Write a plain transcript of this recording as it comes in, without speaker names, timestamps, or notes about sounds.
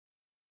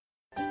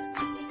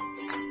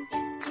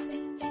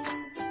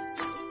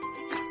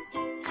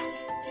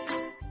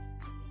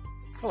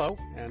Hello,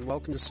 and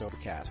welcome to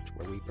Sobercast,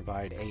 where we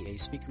provide AA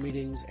speaker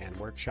meetings and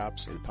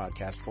workshops in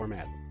podcast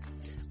format.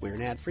 We're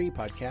an ad-free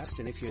podcast,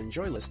 and if you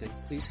enjoy listening,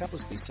 please help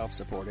us be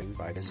self-supporting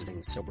by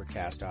visiting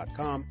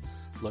Sobercast.com,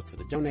 look for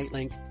the donate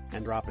link,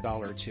 and drop $1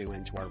 or $2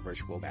 into our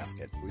virtual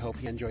basket. We hope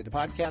you enjoy the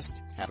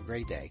podcast. Have a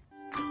great day.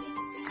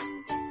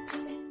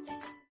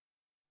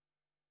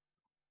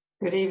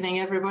 Good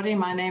evening, everybody.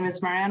 My name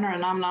is Mariana,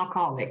 and I'm an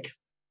alcoholic.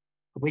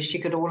 I wish you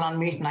could all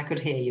unmute and I could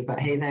hear you, but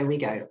hey, there we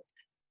go.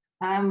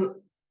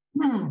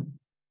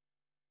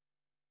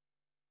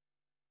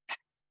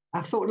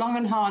 I've thought long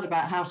and hard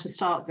about how to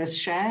start this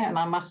share, and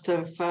I must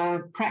have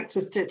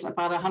practiced it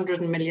about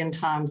 100 million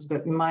times.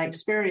 But in my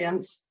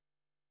experience,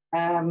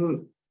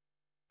 having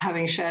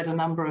shared a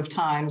number of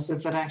times,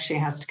 is that actually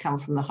has to come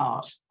from the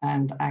heart.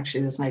 And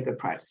actually, there's no good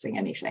practicing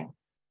anything.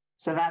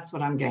 So that's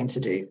what I'm going to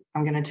do.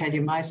 I'm going to tell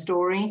you my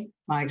story,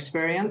 my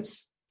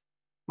experience,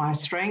 my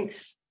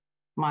strength,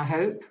 my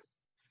hope.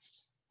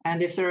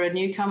 And if there are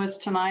newcomers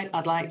tonight,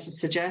 I'd like to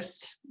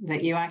suggest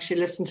that you actually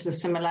listen to the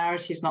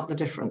similarities, not the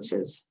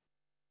differences.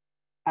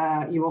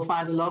 You will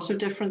find a lot of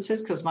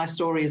differences because my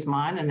story is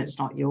mine and it's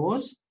not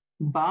yours.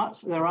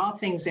 But there are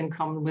things in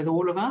common with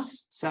all of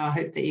us. So I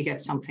hope that you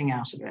get something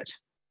out of it.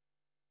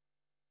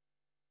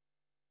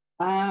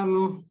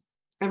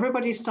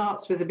 Everybody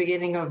starts with the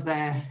beginning of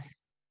their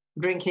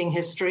drinking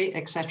history,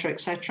 etc.,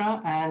 etc.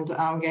 And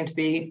I'm going to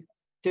be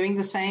doing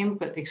the same,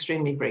 but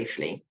extremely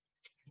briefly.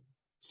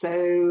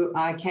 So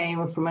I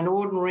came from an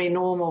ordinary,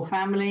 normal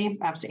family.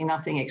 Absolutely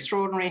nothing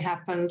extraordinary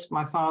happened.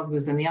 My father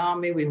was in the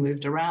army. We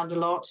moved around a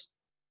lot.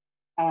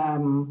 I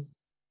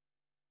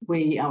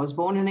was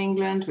born in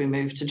England. We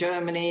moved to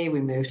Germany.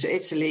 We moved to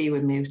Italy. We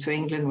moved to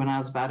England when I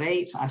was about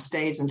 8. I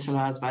stayed until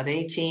I was about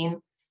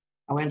 18.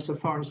 I went to a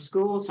foreign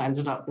school, so I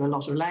ended up with a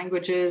lot of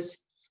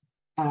languages.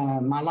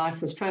 My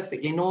life was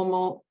perfectly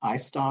normal. I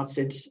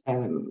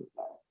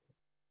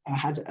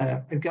had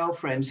a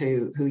girlfriend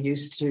who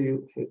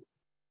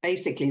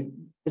basically,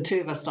 the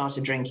two of us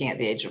started drinking at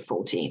the age of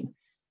 14.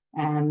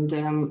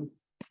 And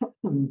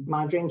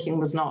my drinking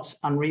was not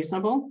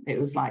unreasonable. It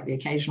was like the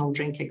occasional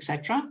drink,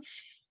 etc.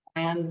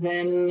 And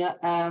then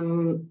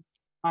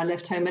I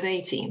left home at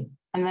 18.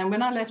 And then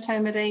when I left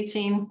home at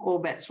 18, all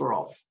bets were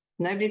off.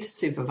 Nobody to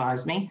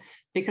supervise me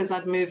because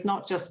I'd moved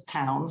not just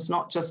towns,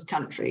 not just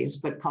countries,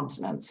 but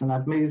continents. And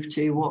I'd moved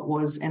to what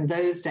was in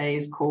those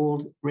days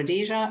called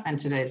Rhodesia, and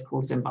today it's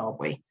called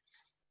Zimbabwe.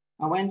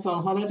 I went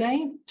on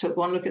holiday, took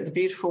one look at the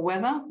beautiful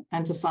weather,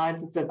 and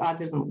decided that I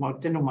didn't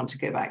want to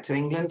go back to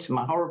England to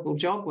my horrible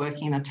job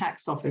working in a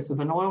tax office of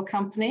an oil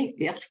company.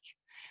 Yuck.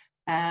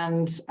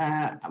 And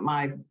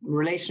my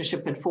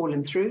relationship had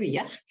fallen through.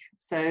 Yuck.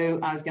 So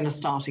I was going to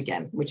start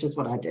again, which is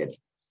what I did.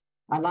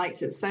 I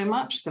liked it so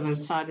much that I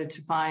decided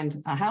to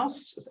find a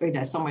house,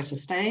 somewhere to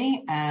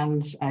stay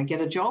and get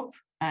a job.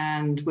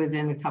 And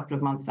within a couple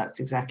of months, that's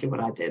exactly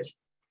what I did.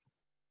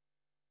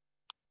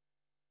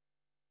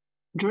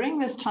 During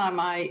this time,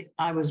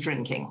 I was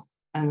drinking,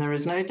 and there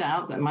is no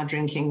doubt that my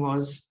drinking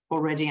was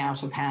already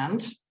out of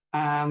hand.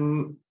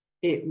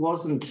 It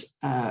wasn't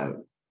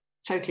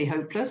totally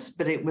hopeless,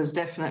 but it was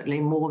definitely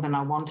more than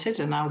I wanted,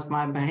 and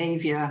my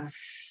behavior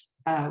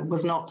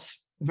was not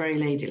very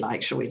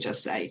ladylike, shall we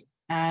just say.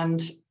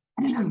 And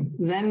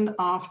then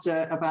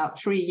after about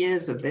 3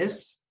 years of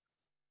this,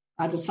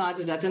 I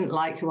decided I didn't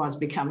like who I was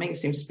becoming. It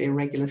seems to be a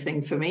regular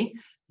thing for me.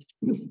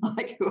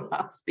 Like who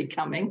I was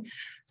becoming.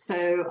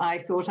 So I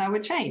thought I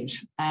would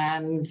change.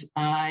 And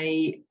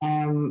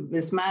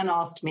this man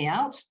asked me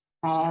out,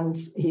 and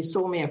he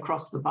saw me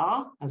across the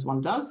bar, as one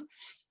does,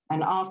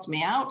 and asked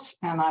me out.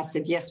 And I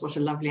said, yes, what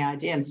a lovely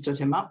idea, and stood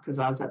him up because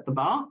I was at the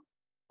bar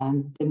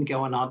and didn't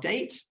go on our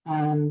date.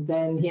 And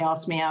then he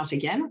asked me out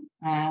again,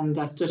 and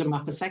I stood him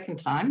up a second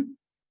time.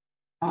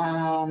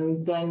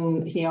 And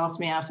then he asked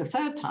me out a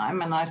third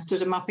time, and I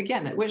stood him up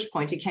again, at which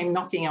point he came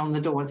knocking on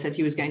the door and said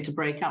he was going to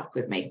break up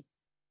with me.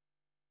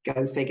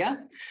 Go figure.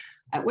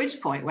 At which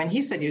point, when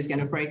he said he was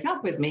going to break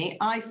up with me,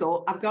 I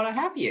thought, I've got to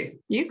have you.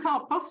 You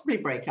can't possibly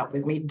break up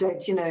with me.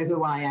 Don't you know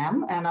who I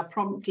am? And I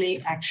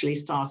promptly actually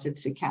started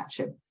to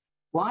catch him.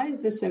 Why is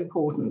this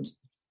important?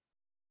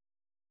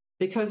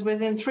 Because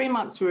within 3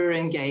 months we were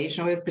engaged,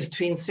 and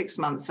between 6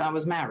 months I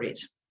was married.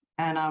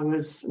 And I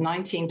was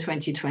 19,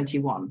 20,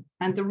 21.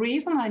 And the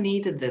reason I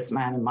needed this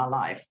man in my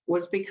life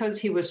was because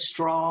he was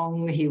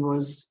strong, he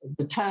was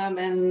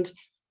determined,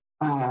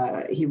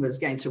 he was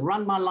going to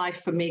run my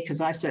life for me,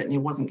 because I certainly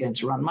wasn't going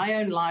to run my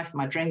own life.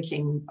 My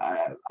drinking,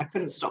 I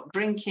couldn't stop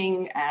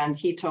drinking, and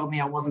he told me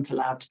I wasn't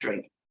allowed to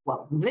drink.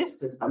 Well,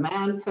 this is the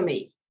man for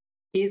me.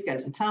 He's going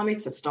to tell me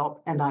to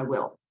stop, and I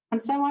will.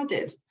 And so I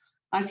did.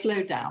 I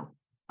slowed down.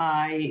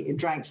 I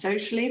drank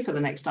socially for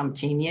the next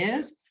umpteen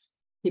years.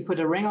 He put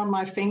a ring on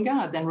my finger.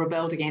 I then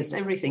rebelled against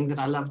everything that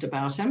I loved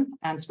about him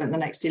and spent the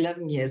next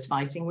 11 years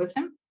fighting with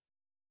him.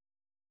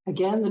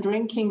 Again, the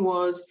drinking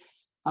was,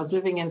 I was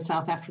living in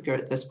South Africa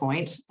at this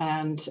point,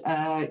 and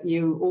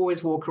you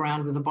always walk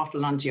around with a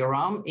bottle under your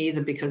arm,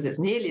 either because it's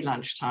nearly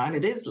lunchtime,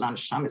 it is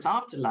lunchtime, it's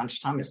after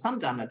lunchtime, it's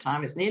sundowner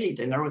time, it's nearly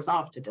dinner, or it's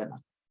after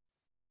dinner.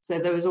 So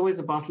there was always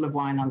a bottle of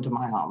wine under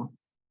my arm.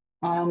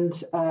 And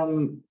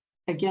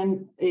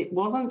again, it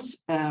wasn't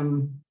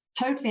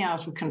totally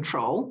out of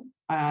control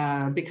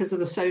because of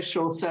the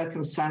social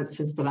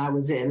circumstances that I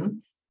was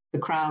in, the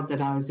crowd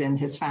that I was in,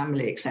 his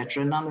family,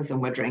 etc. None of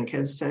them were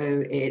drinkers,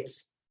 so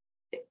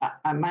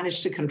I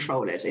managed to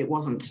control it. It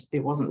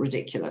wasn't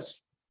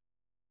ridiculous.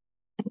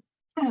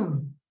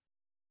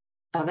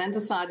 I then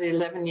decided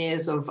 11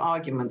 years of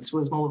arguments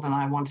was more than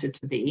I wanted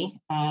to be,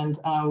 and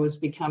I was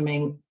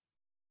becoming.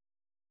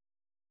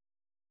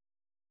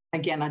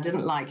 Again, I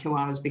didn't like who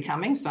I was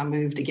becoming, so I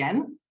moved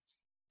again.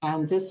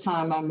 And this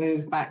time I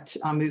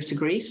moved to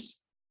Greece.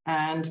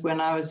 And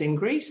when I was in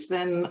Greece,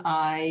 then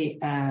I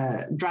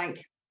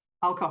drank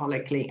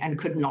alcoholically and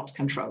could not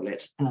control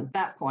it. And at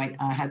that point,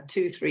 I had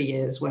 2-3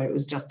 years where it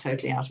was just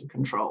totally out of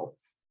control.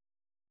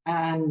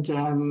 And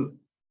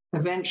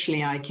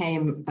eventually I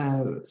came,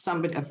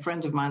 a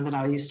friend of mine that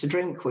I used to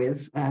drink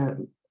with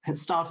had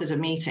started a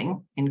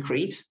meeting in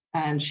Crete.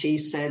 And she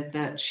said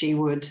that she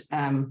would,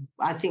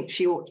 I think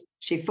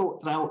she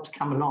thought that I ought to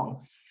come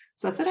along.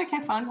 So I said,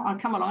 okay, fine, I'll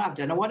come along. I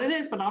don't know what it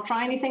is, but I'll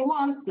try anything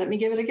once. Let me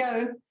give it a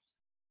go.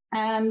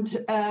 And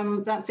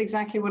that's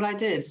exactly what I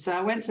did. So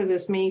I went to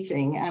this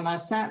meeting and I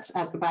sat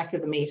at the back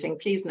of the meeting.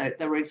 Please note,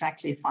 there were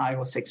exactly 5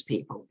 or 6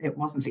 people. It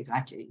wasn't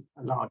exactly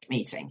a large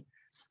meeting.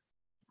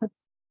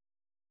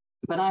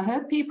 But I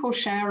heard people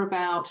share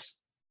about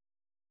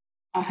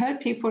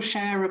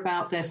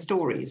their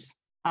stories.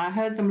 I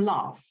heard them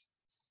laugh.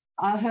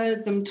 I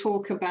heard them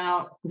talk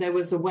about there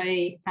was a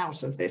way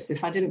out of this.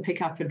 If I didn't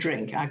pick up a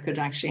drink, I could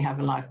actually have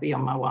a life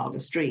beyond my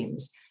wildest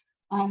dreams.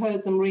 I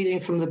heard them reading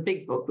from the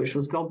big book, which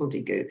was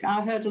gobbledygook.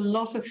 I heard a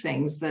lot of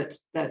things that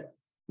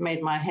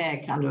made my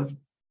hair kind of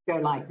go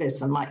like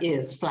this and my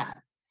ears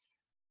flat.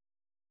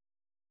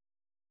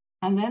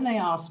 And then they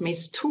asked me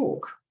to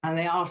talk and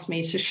they asked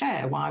me to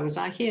share why was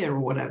I here or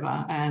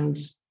whatever. And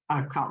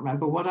I can't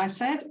remember what I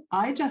said.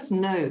 I just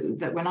know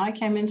that when I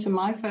came into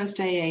my first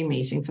AA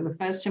meeting for the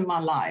first in my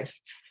life,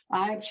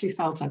 I actually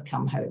felt I'd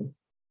come home.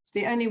 It's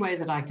the only way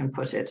that I can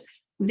put it.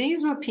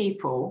 These were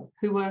people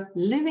who were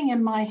living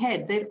in my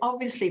head. They'd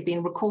obviously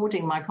been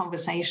recording my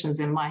conversations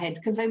in my head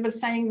because they were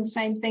saying the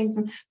same things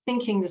and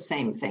thinking the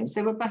same things.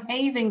 They were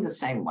behaving the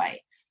same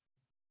way.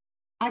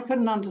 I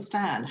couldn't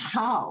understand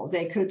how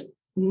they could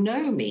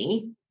know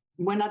me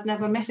when I'd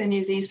never met any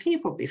of these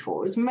people before.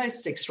 It was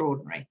most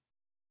extraordinary.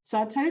 So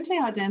I totally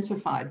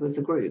identified with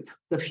the group,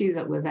 the few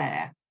that were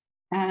there.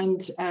 And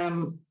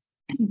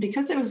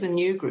because it was a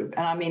new group,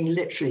 and I mean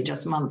literally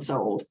just months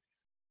old,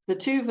 the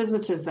 2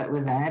 visitors that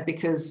were there,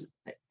 because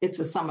it's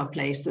a summer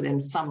place that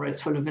in summer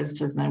it's full of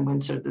visitors and in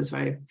winter there's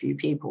very few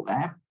people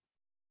there.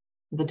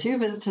 The 2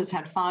 visitors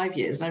had 5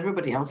 years and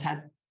everybody else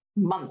had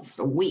months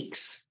or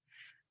weeks.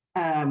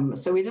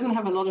 So we didn't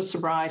have a lot of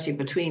sobriety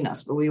between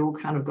us, but we all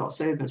kind of got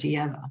sober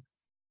together.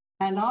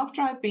 And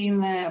after I'd been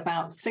there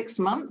about 6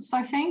 months,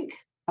 I think,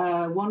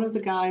 one of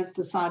the guys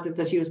decided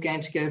that he was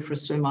going to go for a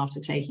swim after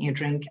taking a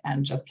drink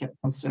and just kept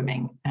on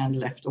swimming and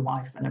left a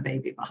wife and a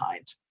baby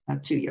behind, a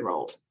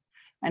 2-year-old.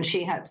 And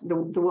she had the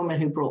woman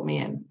who brought me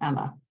in,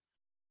 Anna.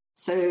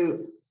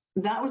 So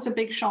that was a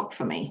big shock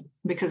for me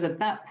because at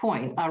that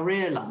point I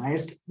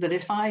realized that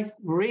if I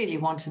really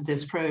wanted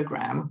this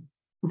program,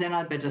 then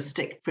I'd better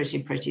stick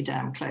pretty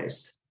damn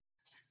close.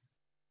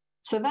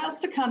 So that's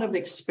the kind of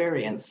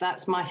experience.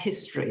 That's my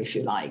history, if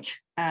you like.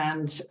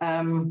 And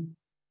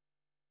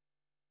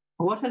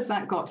what has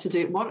that got to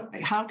do?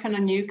 How can a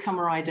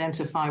newcomer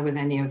identify with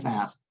any of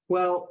that?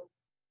 Well,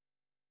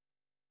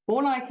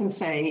 all I can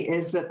say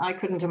is that I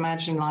couldn't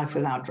imagine life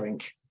without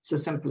drink. It's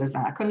as simple as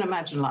that. I couldn't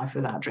imagine life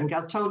without drink. I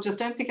was told, just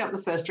don't pick up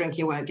the first drink,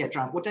 you won't get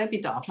drunk. Well, don't be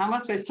daft. How am I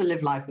supposed to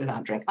live life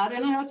without drink? I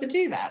don't know how to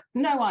do that.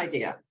 No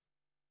idea.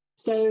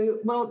 So,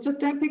 well, just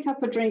don't pick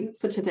up a drink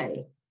for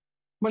today.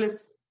 Well,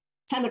 it's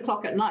 10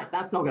 o'clock at night.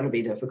 That's not going to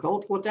be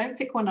difficult. Well, don't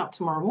pick one up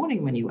tomorrow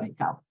morning when you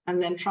wake up,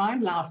 and then try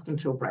and last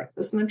until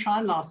breakfast, and then try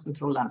and last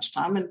until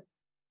lunchtime and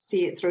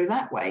see it through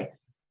that way.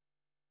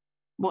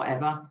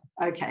 Whatever.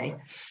 Okay.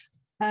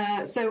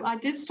 So I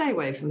did stay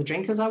away from the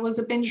drink because I was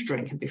a binge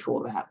drinker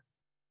before that.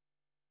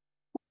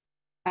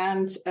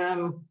 And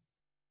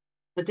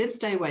I did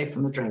stay away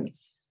from the drink.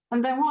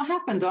 And then what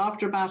happened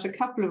after about a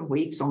couple of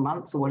weeks or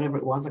months or whatever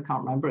it was, I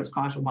can't remember, it's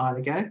quite a while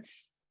ago,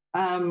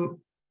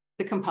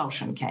 the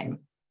compulsion came.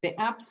 The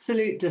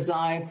absolute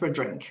desire for a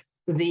drink,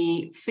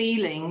 the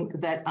feeling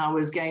that I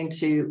was going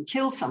to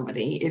kill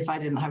somebody if I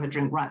didn't have a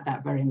drink right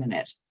that very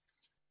minute.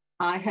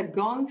 I had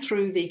gone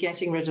through the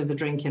getting rid of the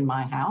drink in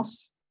my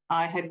house.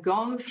 I had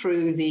gone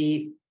through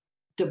the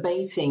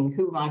debating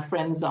who my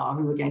friends are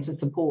who were going to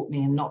support me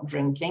in not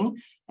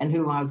drinking and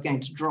who I was going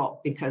to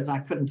drop because I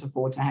couldn't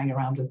afford to hang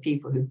around with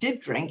people who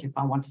did drink if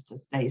I wanted to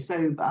stay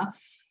sober.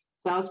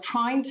 So I was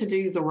trying to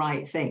do the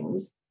right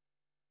things.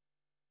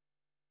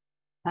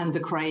 And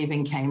the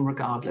craving came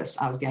regardless.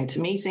 I was going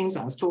to meetings,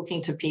 I was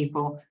talking to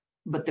people,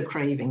 but the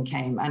craving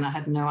came and I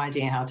had no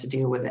idea how to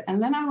deal with it.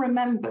 And then I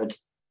remembered,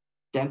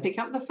 don't pick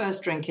up the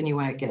first drink and you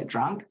won't get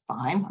drunk.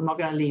 Fine, I'm not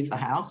going to leave the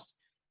house.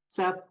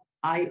 So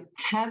I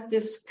had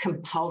this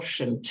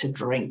compulsion to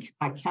drink.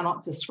 I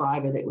cannot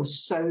describe it. It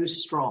was so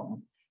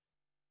strong.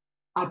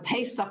 I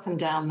paced up and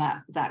down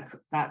that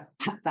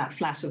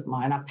flat of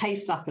mine. I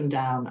paced up and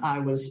down.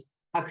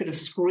 I could have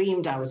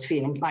screamed. I was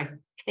feeling like a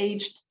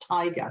caged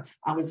tiger.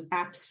 I was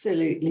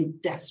absolutely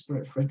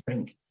desperate for a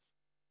drink.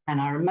 And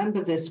I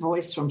remember this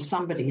voice from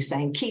somebody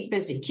saying, keep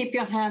busy, keep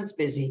your hands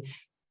busy.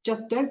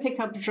 Just don't pick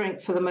up a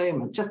drink for the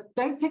moment. Just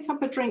don't pick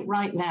up a drink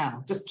right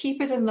now. Just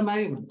keep it in the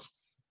moment.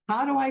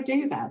 How do I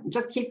do that?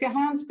 Just keep your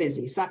hands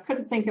busy. So I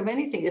couldn't think of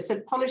anything. It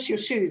said, polish your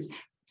shoes,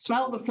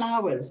 smell the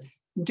flowers,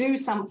 do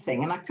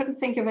something. And I couldn't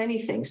think of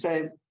anything.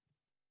 So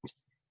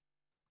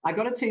I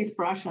got a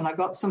toothbrush and I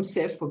got some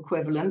Cif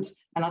equivalent,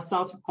 and I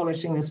started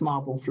polishing this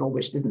marble floor,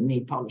 which didn't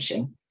need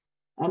polishing.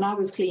 And I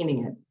was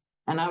cleaning it.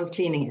 And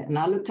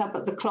I looked up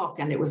at the clock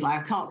and it was like,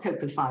 I can't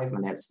cope with 5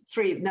 minutes.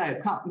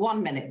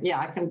 1 minute. Yeah,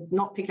 I can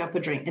not pick up a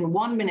drink. In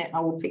 1 minute, I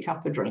will pick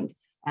up a drink.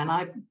 And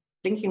I,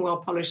 thinking, well,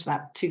 polish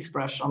that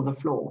toothbrush on the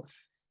floor.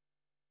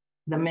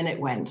 The minute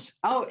went,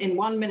 in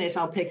 1 minute,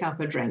 I'll pick up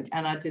a drink.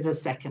 And I did a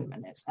second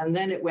minute. And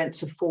then it went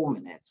to 4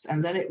 minutes.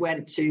 And then it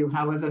went to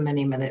however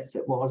many minutes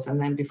it was. And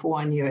then before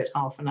I knew it,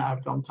 half an hour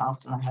had gone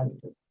past and I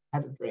hadn't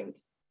had a drink.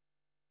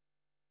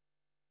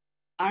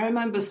 I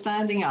remember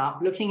standing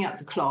up, looking at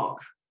the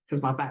clock,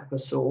 because my back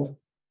was sore,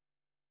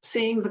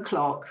 seeing the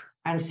clock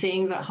and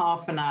seeing that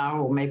half an hour,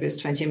 or maybe it was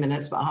 20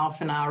 minutes, but half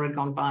an hour had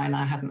gone by and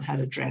I hadn't had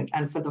a drink.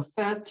 And for the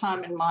first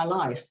time in my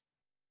life,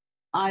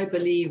 I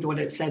believed what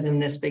it said in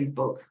this big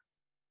book.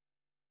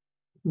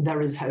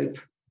 There is hope.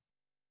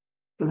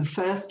 For the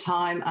first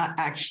time, I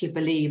actually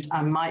believed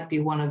I might be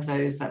one of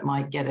those that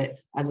might get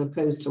it, as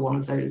opposed to one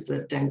of those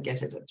that don't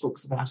get it. It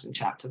talks about in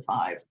chapter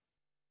 5.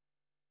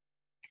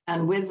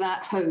 And with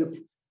that hope,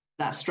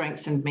 that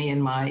strengthened me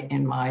in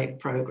my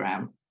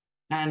program.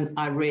 And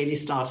I really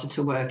started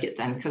to work it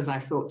then, because I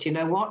thought, you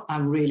know what,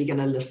 I'm really going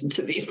to listen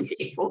to these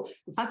people.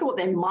 If I thought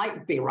they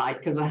might be right,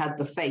 because I had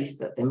the faith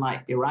that they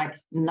might be right,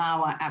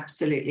 now I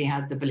absolutely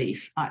had the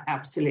belief. I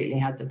absolutely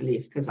had the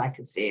belief because I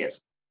could see it.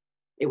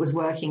 It was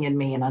working in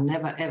me, and I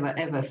never, ever,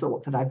 ever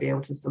thought that I'd be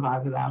able to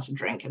survive without a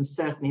drink, and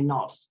certainly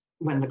not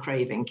when the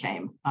craving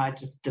came. I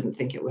just didn't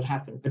think it would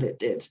happen, but it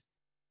did.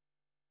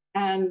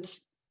 And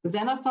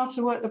then I started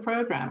to work the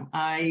program.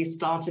 I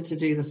started to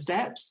do the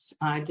steps.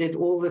 I did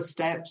all the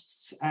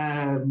steps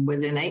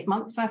within 8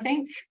 months, I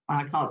think.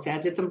 I can't say I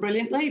did them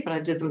brilliantly, but I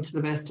did them to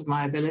the best of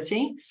my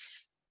ability.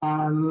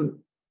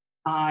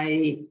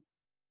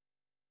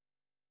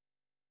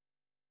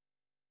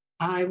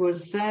 I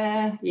was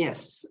there,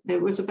 yes,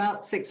 it was about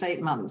 6-8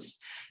 months.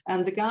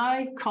 And the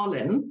guy,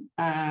 Colin,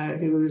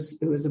 who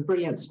was a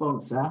brilliant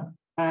sponsor,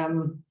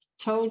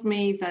 told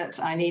me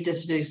that I needed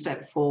to do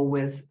step 4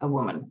 with a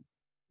woman,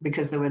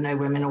 because there were no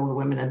women, all the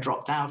women had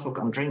dropped out or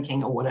gone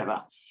drinking or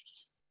whatever.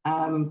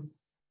 And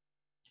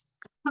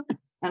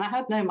I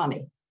had no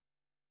money.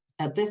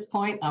 At this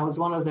point, I was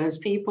one of those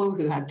people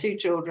who had 2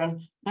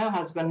 children, no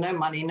husband, no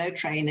money, no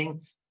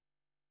training,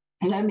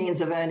 no means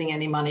of earning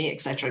any money,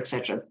 et cetera, et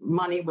cetera.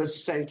 Money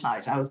was so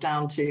tight. I was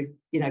down to,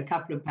 a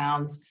couple of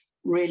pounds,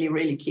 really,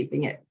 really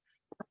keeping it,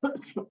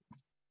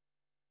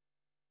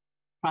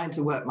 trying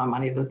to work my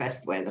money the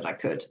best way that I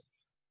could.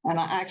 And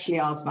I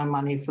actually asked my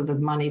money for the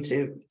money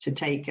to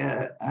take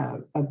a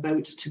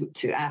boat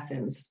to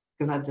Athens,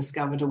 because I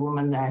discovered a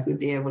woman there who'd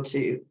be able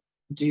to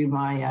do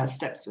my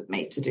steps with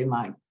me, to do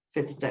my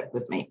 5th step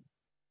with me.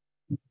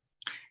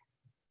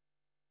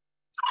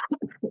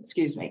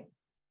 Excuse me.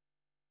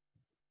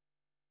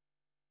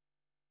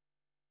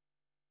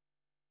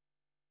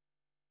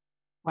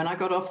 When I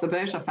got off the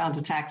boat, I found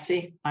a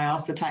taxi. I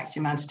asked the taxi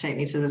man to take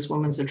me to this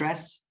woman's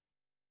address.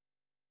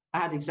 I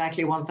had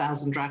exactly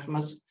 1,000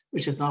 drachmas,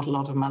 which is not a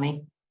lot of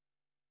money.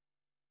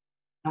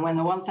 And when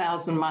the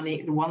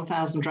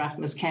 1,000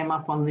 drachmas came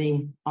up on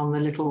the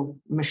little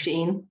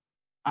machine,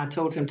 I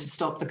told him to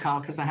stop the car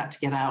because I had to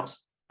get out.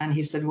 And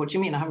he said, "What do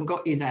you mean? I haven't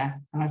got you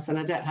there." And I said,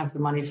 "I don't have the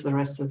money for the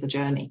rest of the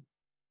journey."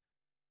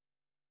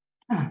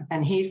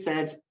 And he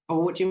said, "Oh,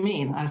 what do you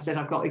mean?" I said,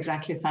 "I've got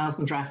exactly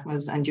 1,000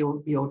 drachmas, and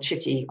your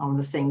chitty on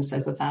the thing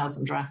says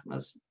 1,000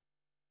 drachmas."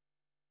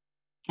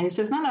 And he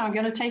says, no, I'm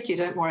going to take you.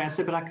 Don't worry. I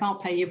said, "But I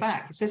can't pay you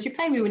back." He says, "You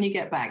pay me when you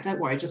get back. Don't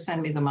worry. Just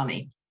send me the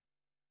money."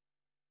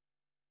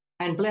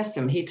 And bless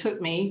him, he took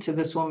me to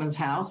this woman's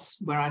house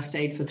where I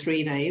stayed for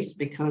 3 days,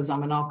 because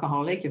I'm an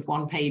alcoholic. If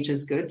 1 page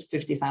is good,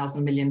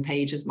 50,000 million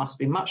pages must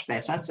be much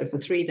better. So for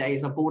 3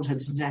 days, I bored her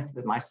to death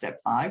with my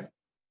step 5.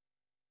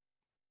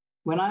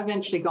 When I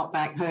eventually got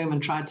back home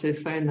and tried to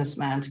phone this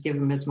man to give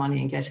him his money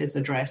and get his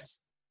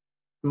address,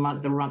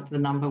 the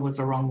number was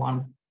the wrong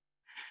one.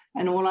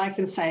 And all I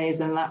can say is,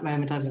 in that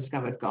moment, I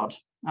discovered God.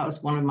 That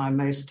was one of my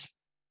most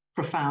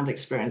profound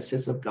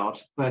experiences of God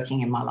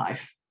working in my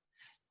life.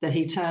 That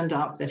he turned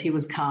up, that he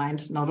was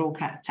kind. Not all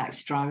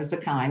taxi drivers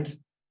are kind.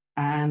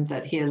 And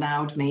that he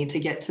allowed me to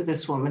get to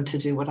this woman to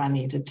do what I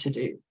needed to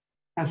do.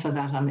 And for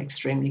that, I'm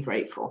extremely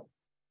grateful.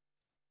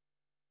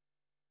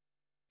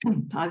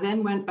 I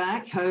then went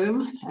back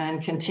home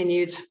and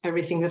continued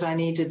everything that I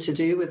needed to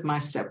do with my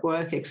step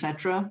work,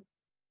 etc.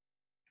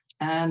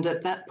 And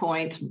at that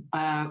point,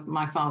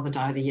 my father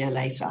died a year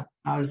later.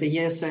 I was a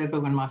year sober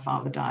when my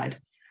father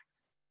died.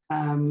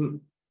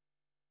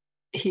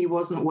 he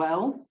wasn't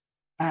well.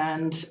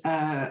 And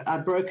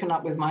I'd broken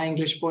up with my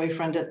English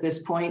boyfriend at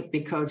this point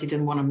because he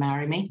didn't want to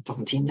marry me.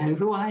 Doesn't he know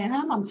who I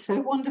am? I'm so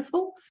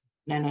wonderful.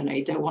 No,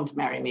 you don't want to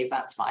marry me.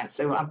 That's fine.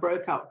 So I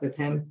broke up with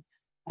him,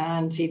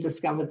 and he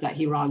discovered that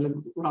he rather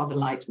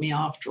liked me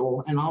after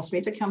all, and asked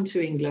me to come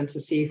to England to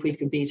see if we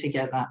could be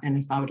together and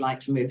if I would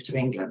like to move to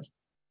England.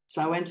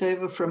 So I went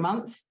over for a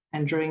month,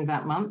 and during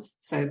that month,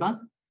 sober,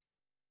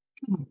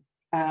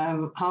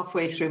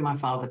 halfway through, my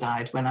father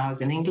died when I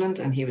was in England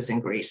and he was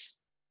in Greece.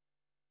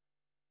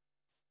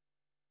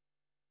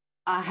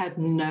 I had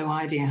no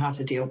idea how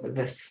to deal with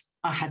this.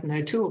 I had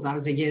no tools. I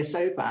was a year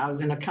sober. I was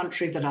in a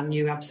country that I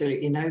knew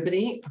absolutely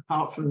nobody,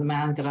 apart from the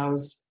man that I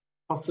was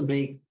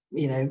possibly,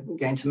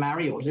 going to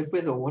marry or live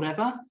with or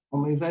whatever,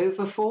 or move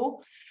over for.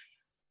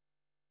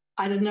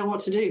 I didn't know what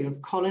to do.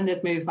 Colin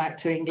had moved back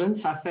to England,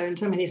 so I phoned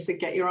him and he said,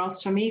 get your ass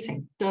to a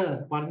meeting. Duh,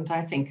 why didn't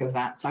I think of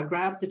that? So I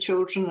grabbed the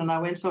children and I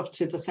went off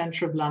to the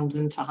centre of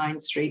London, to High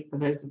Street, for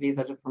those of you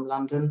that are from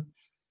London.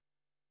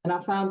 And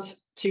I found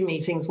 2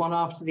 meetings, one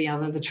after the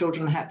other. The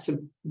children had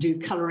to do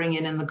colouring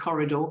in the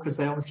corridor because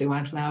they obviously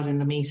weren't allowed in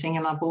the meeting.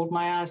 And I bawled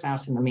my eyes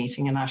out in the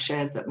meeting, and I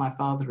shared that my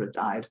father had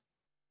died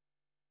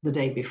the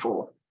day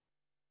before.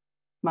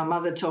 My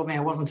mother told me I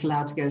wasn't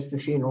allowed to go to the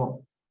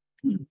funeral.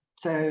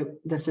 So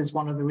this is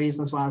one of the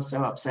reasons why I was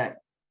so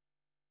upset,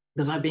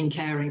 because I'd been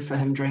caring for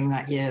him during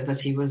that year that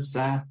he was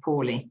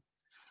poorly.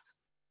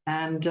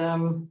 And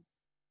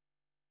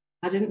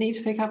I didn't need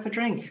to pick up a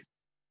drink.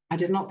 I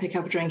did not pick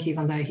up a drink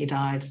even though he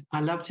died. I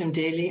loved him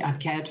dearly.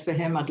 I'd cared for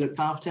him. I'd looked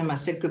after him. I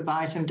said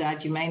goodbye to him.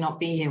 Dad, you may not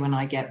be here when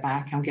I get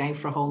back. I'm going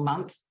for a whole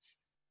month.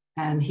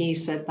 And he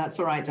said, that's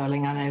all right,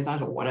 darling. I know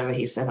that, or whatever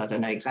he said. I don't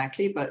know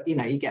exactly, but,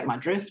 you get my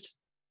drift.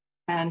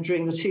 And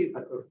during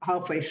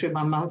halfway through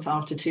my month,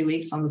 after 2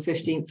 weeks, on the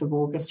 15th of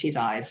August, he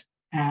died.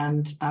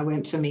 And I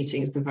went to a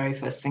meeting. It's the very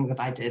first thing that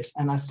I did.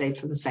 And I stayed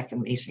for the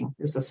second meeting.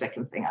 It was the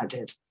second thing I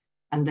did.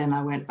 And then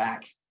I went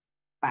back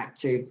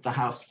to the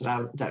house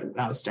that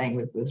I was staying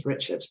with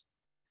Richard.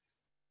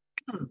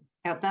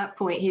 At that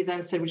point, he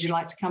then said, would you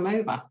like to come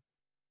over?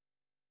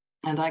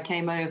 And I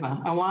came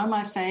over. And why am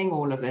I saying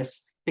all of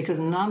this? Because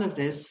none of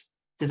this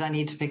did I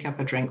need to pick up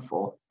a drink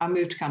for. I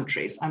moved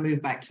countries. I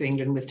moved back to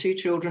England with 2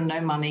 children,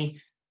 no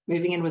money,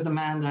 moving in with a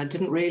man that I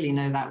didn't really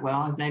know that well.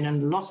 I've known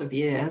him a lot of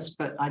years,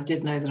 but I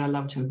did know that I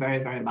loved him very,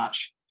 very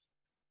much.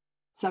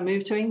 So I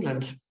moved to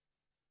England.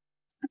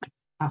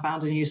 I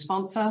found a new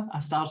sponsor. I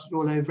started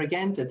all over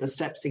again, did the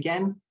steps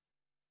again.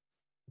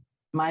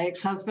 My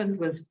ex-husband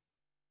was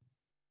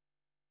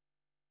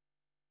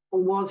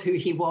who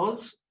he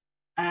was.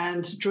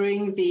 And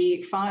during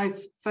the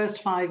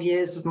first 5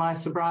 years of my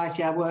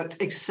sobriety, I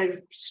worked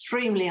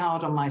extremely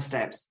hard on my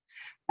steps.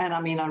 And I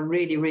mean, I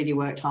really, really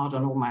worked hard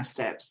on all my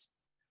steps.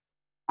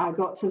 I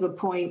got to the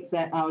point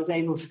that I was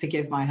able to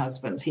forgive my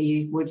husband.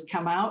 He would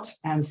come out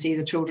and see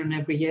the children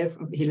every year.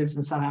 He lives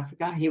in South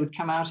Africa. He would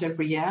come out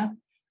every year.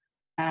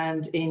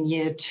 And in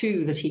year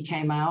 2 that he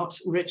came out,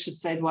 Richard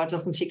said, why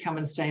doesn't he come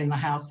and stay in the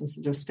house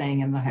instead of staying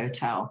in the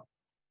hotel?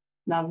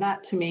 Now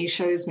that to me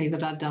shows me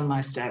that I'd done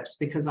my steps,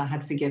 because I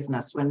had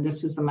forgiveness when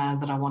this is the man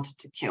that I wanted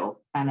to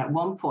kill. And at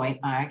one point,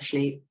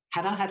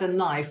 had I had a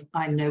knife,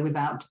 I know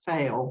without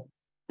fail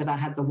that I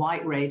had the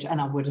white rage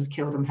and I would have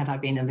killed him had I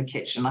been in the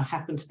kitchen. I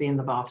happened to be in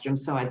the bathroom,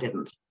 so I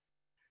didn't.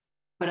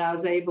 But I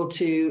was able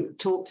to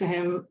talk to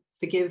him,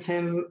 forgive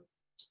him,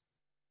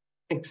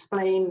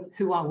 explain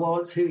who I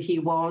was, who he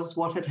was,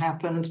 what had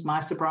happened, my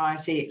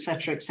sobriety, et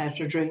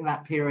cetera, during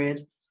that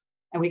period.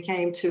 And we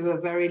came to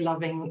a very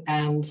loving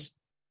and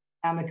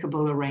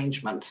amicable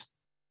arrangement.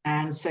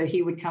 And so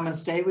he would come and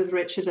stay with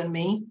Richard and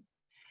me,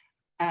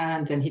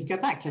 and then he'd go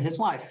back to his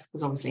wife,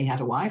 because obviously he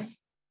had a wife.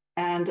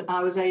 And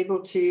I was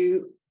able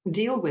to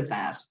deal with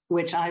that,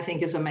 which I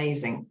think is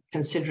amazing,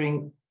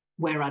 considering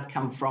where I'd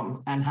come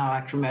from and how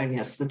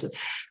acrimonious that.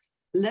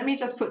 Let me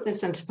just put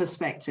this into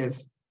perspective.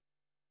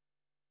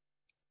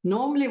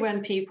 Normally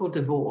when people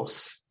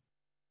divorce,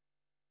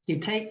 you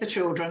take the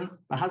children,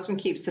 the husband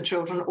keeps the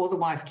children, or the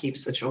wife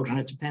keeps the children.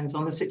 It depends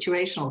on the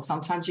situation, or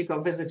sometimes you've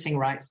got visiting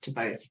rights to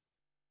both.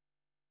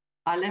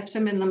 I left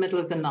him in the middle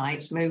of the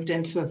night, moved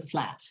into a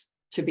flat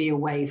to be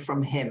away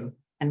from him,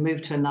 and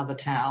moved to another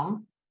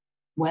town.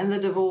 When the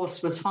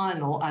divorce was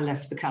final, I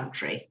left the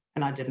country,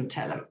 and I didn't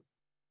tell him.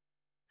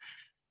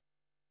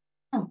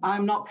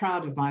 I'm not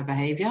proud of my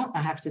behavior,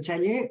 I have to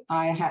tell you.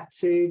 I had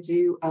to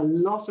do a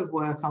lot of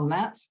work on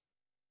that.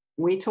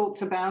 We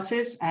talked about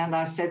it, and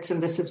I said to him,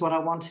 this is what I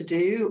want to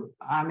do.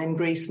 I'm in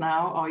Greece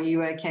now. Are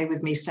you okay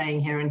with me staying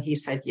here? And he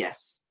said,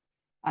 yes.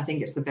 I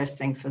think it's the best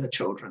thing for the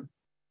children.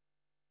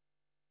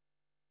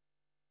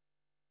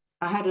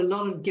 I had a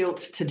lot of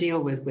guilt to deal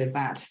with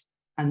that.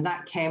 And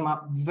that came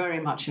up very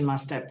much in my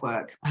step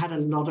work. I had a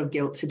lot of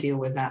guilt to deal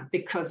with that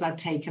because I'd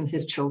taken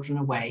his children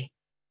away.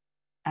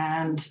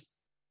 And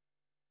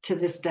to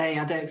this day,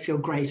 I don't feel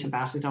great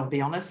about it, I'll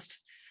be honest.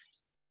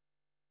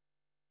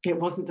 It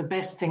wasn't the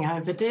best thing I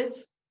ever did.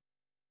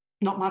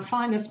 Not my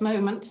finest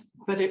moment,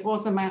 but it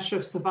was a matter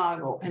of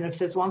survival. And if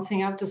there's one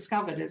thing I've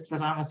discovered, it's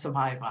that I'm a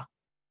survivor.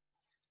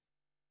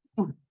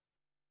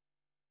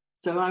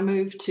 So I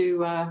moved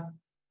to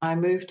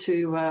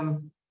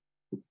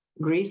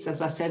Greece,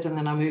 as I said, and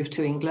then I moved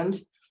to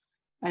England.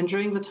 And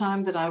during the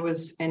time that I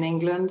was in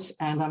England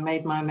and I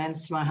made my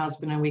amends to my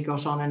husband and we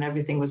got on and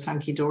everything was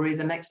hunky-dory,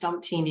 the next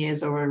umpteen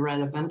years are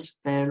irrelevant.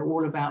 They're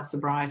all about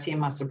sobriety, and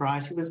my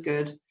sobriety was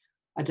good.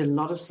 I did a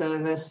lot of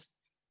service.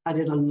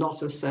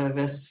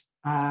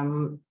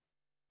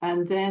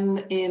 And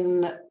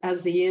then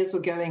as the years were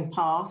going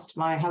past,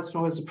 my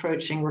husband was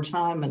approaching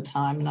retirement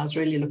time and I was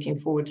really looking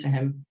forward to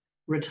him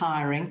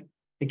retiring.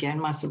 Again,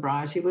 my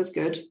sobriety was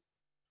good.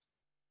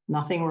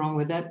 Nothing wrong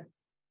with it.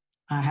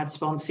 I had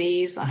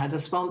sponsees, I had a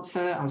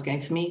sponsor, I was going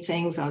to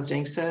meetings, I was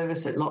doing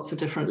service at lots of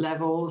different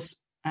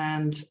levels,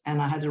 and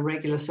I had a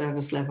regular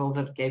service level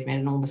that gave me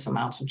an enormous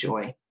amount of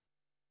joy.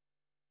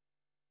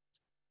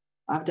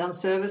 I've done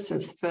service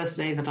since the first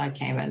day that I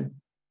came in.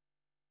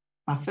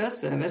 My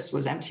first service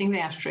was emptying the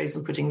ashtrays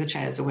and putting the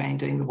chairs away and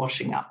doing the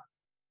washing up.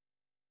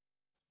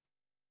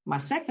 My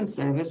second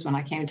service when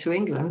I came to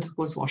England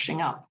was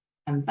washing up.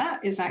 And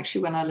that is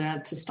actually when I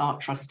learned to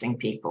start trusting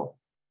people.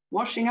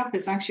 Washing up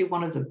is actually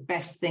one of the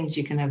best things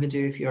you can ever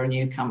do if you're a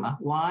newcomer.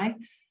 Why?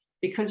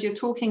 Because you're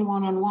talking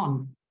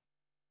one-on-one.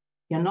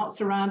 You're not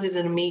surrounded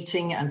in a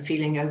meeting and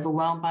feeling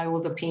overwhelmed by all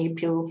the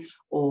people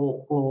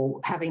or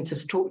having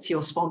to talk to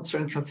your sponsor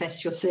and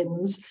confess your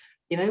sins.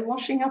 You know,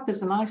 washing up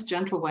is a nice,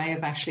 gentle way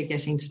of actually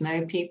getting to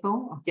know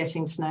people, of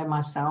getting to know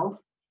myself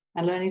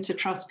and learning to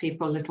trust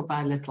people little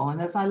by little. And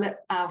as I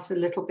let out a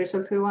little bit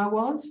of who I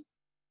was,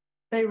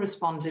 they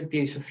responded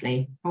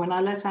beautifully. And when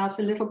I let out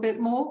a little bit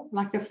more,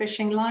 like a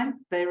fishing line,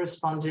 they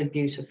responded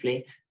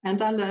beautifully.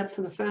 And I learned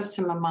for the first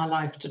time in my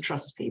life to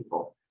trust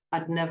people.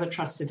 I'd never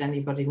trusted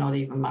anybody, not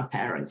even my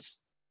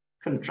parents.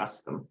 Couldn't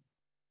trust them.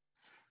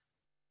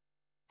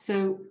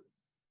 So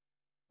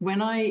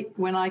when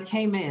I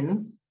came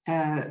in,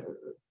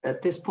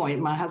 at this point,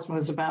 my husband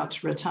was about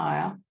to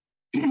retire.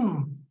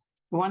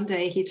 One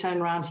day he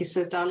turned around, he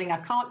says, "Darling, I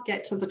can't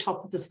get to the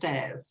top of the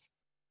stairs."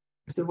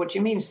 I said, "What do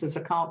you mean?" He says,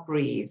 "I can't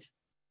breathe."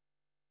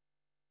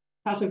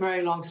 Cut a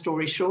very long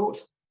story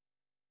short,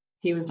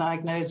 he was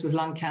diagnosed with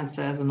lung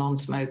cancer as a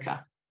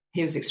non-smoker.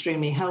 He was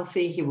extremely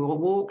healthy. He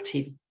walked,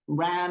 he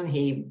ran,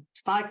 he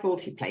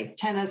cycled, he played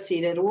tennis, he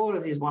did all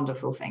of these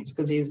wonderful things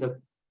because he was a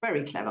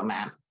very clever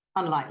man.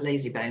 Unlike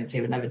lazy bones,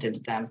 he never did a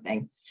damn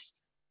thing.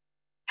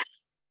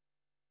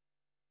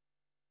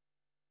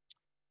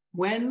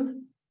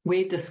 When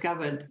we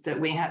discovered that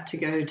we had to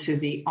go to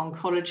the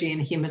oncology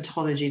and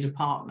hematology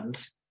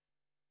department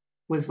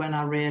was when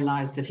I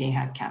realized that he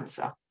had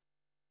cancer.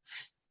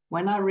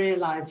 When I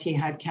realized he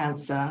had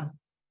cancer,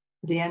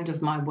 the end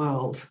of my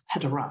world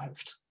had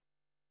arrived.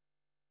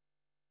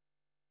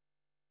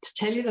 To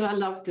tell you that I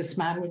loved this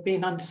man would be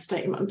an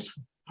understatement.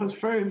 I was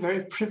very,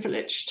 very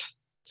privileged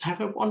to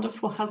have a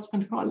wonderful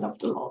husband who I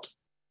loved a lot.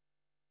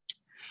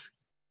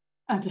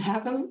 And to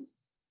have him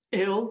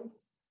ill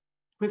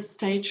with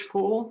stage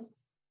 4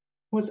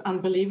 was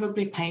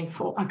unbelievably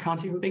painful. I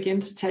can't even begin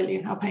to tell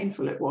you how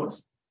painful it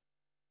was.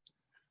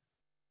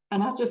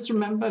 And I just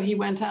remember he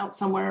went out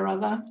somewhere or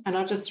other, and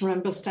I just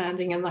remember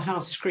standing in the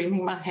house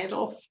screaming my head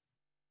off,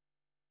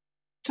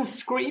 just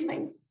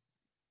screaming.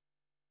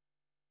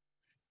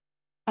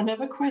 I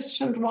never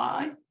questioned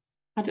why.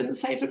 I didn't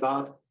say to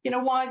God, you know,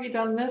 why have you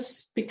done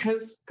this?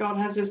 Because God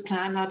has his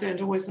plan. I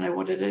don't always know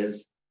what it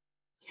is.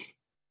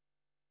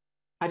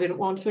 I didn't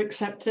want to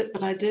accept it,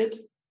 but I did.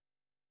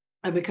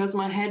 And because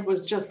my head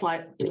was just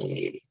like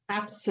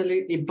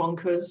absolutely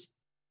bonkers,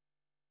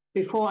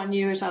 before I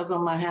knew it, I was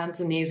on my hands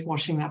and knees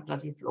washing that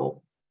bloody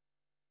floor.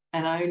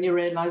 And I only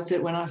realized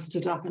it when I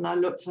stood up and I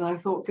looked and I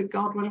thought, good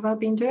God, what have I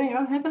been doing?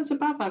 Oh, heavens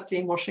above, I've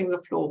been washing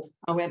the floor.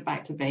 I went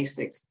back to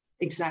basics.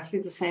 Exactly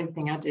the same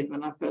thing I did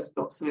when I first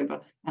got sober,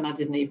 and I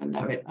didn't even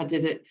know it. I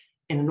did it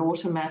in an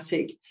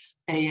automatic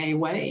AA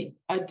way.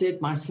 I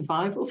did my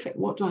survival thing.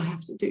 What do I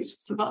have to do to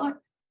survive?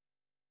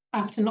 I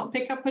have to not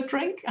pick up a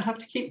drink. I have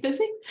to keep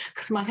busy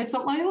because my head's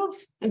up my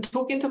arse and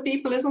talking to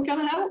people isn't going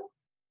to help.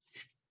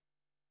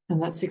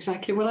 And that's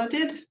exactly what I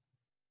did.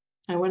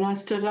 And when I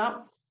stood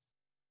up,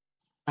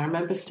 I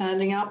remember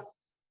standing up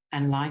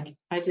and like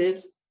I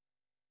did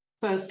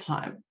first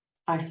time,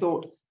 I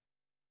thought,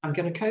 I'm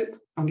going to cope.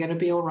 I'm going to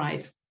be all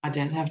right. I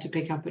don't have to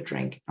pick up a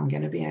drink. I'm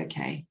going to be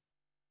okay.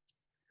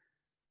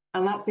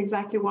 And that's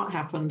exactly what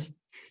happened.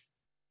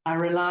 I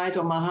relied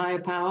on my higher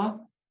power.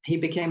 He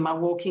became my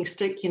walking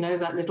stick, you know,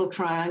 that little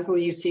triangle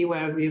you see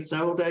where there's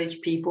old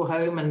age people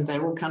home and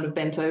they're all kind of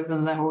bent over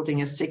and they're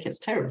holding a stick. It's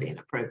terribly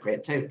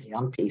inappropriate, totally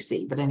on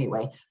PC. But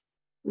anyway,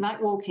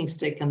 that walking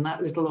stick and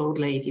that little old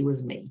lady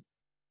was me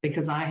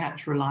because I had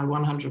to rely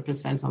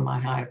 100% on my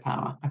higher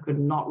power. I could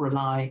not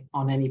rely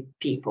on any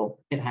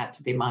people. It had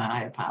to be my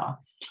higher power.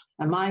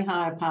 And my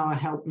higher power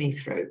helped me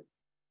through.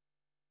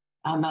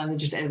 I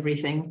managed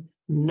everything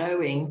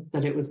knowing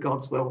that it was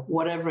God's will,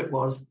 whatever it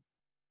was.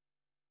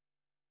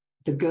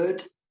 The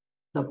good,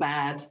 the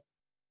bad,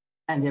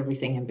 and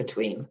everything in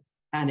between.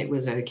 And it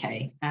was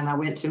okay. And I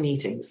went to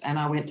meetings and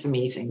I went to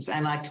meetings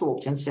and I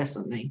talked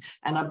incessantly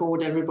and I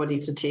bored everybody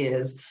to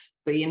tears.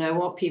 But you know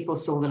what? People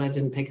saw that I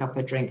didn't pick up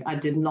a drink. I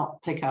did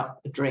not pick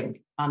up a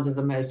drink under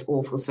the most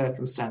awful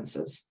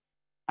circumstances.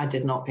 I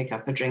did not pick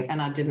up a drink,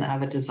 and I didn't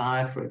have a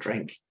desire for a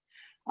drink.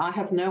 I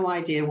have no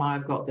idea why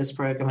I've got this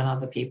program and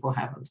other people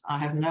haven't. I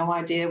have no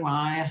idea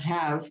why I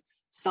have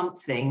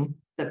something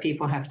that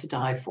people have to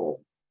die for.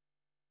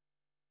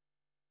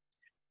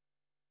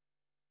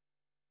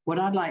 What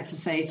I'd like to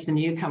say to the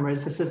newcomer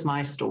is, this is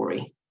my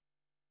story.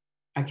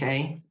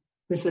 Okay?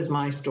 This is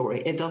my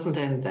story. It doesn't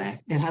end there.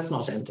 It has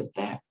not ended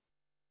there.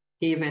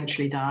 He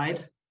eventually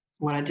died.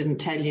 What I didn't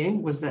tell you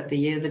was that the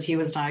year that he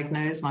was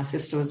diagnosed, my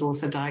sister was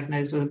also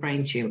diagnosed with a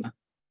brain tumor.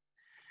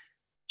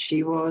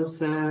 She was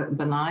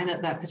benign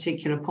at that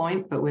particular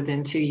point, but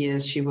within 2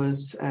 years, she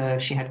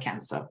had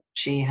cancer.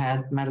 She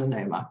had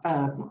melanoma,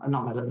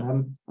 not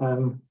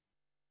melanoma,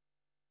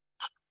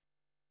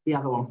 the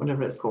other one,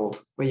 whatever it's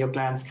called, where your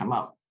glands come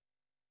up.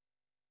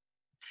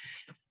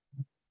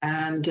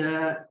 And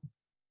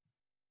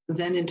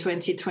then in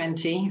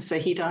 2020, so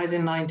he died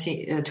in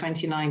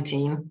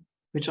 2019,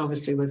 which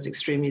obviously was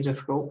extremely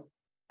difficult.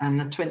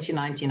 And in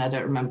 2019, I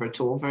don't remember at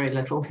all, very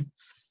little.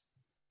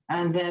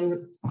 And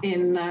then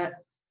in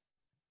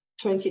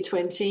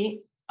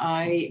 2020,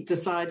 I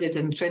decided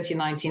in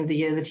 2019, the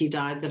year that he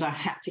died, that I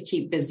had to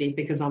keep busy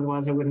because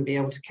otherwise I wouldn't be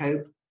able to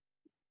cope.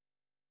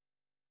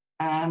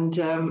 And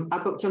I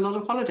booked a lot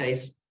of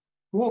holidays,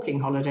 walking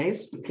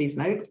holidays, please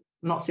note,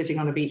 not sitting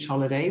on a beach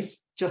holidays,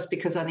 just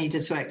because I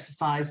needed to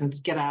exercise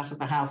and get out of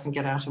the house and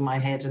get out of my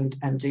head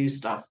and do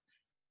stuff.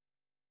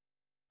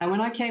 And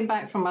when I came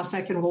back from my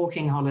second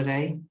walking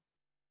holiday,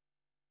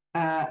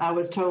 I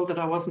was told that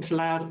I wasn't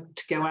allowed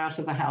to go out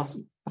of the house.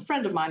 A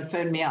friend of mine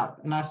phoned me up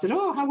and I said,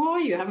 "Oh, how are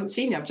you? I haven't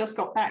seen you. I've just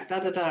got back,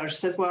 da-da-da." She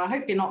says, "Well, I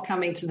hope you're not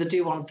coming to the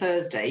do on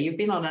Thursday. You've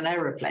been on an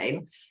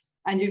aeroplane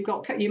and you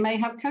may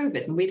have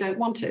COVID and we don't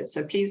want it.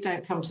 So please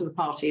don't come to the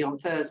party on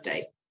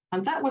Thursday."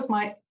 And that was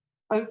my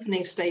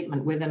opening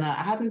statement I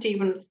hadn't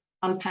even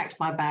unpacked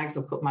my bags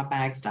or put my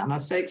bags down. I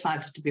was so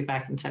excited to be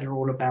back and tell her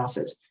all about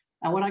it.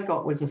 And what I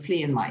got was a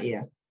flea in my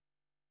ear.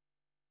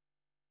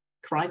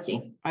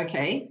 Crikey.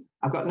 Okay.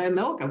 I've got no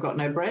milk. I've got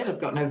no bread.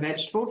 I've got no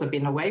vegetables. I've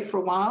been away for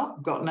a while.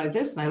 I've got no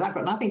this, no that. I've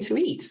got nothing to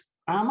eat.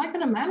 How am I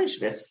going to manage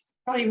this?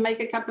 I can't even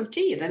make a cup of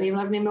tea. I don't even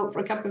have any milk for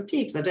a cup of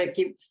tea because I don't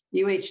keep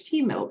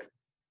UHT milk.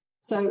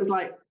 So it was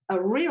like a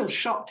real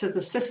shock to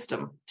the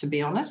system, to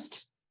be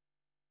honest.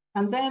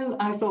 And then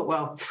I thought,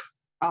 well,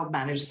 I'll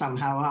manage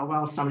somehow. I'll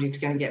ask somebody to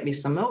go and get me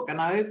some milk. And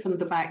I opened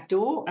the back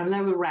door and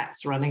there were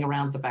rats running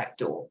around the back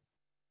door.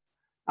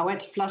 I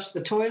went to flush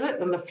the toilet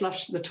and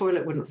the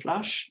toilet wouldn't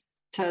flush.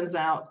 Turns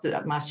out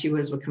that my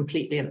sewers were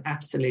completely and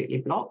absolutely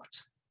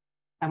blocked.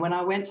 And when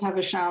I went to have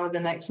a shower the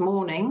next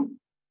morning,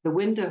 the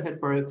window had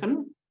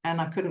broken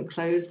and I couldn't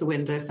close the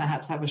window, so I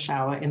had to have a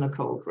shower in a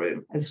cold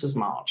room. This was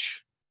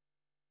March.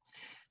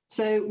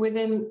 So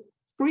within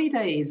 3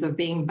 days of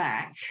being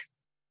back,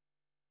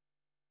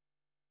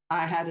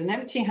 I had an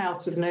empty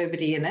house with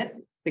nobody in it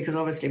because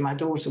obviously my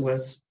daughter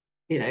was,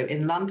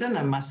 in London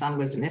and my son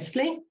was in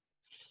Italy.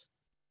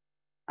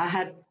 I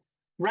had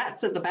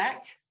rats at the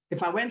back.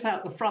 If I went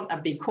out the front,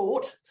 I'd be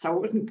caught,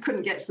 so I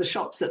couldn't get to the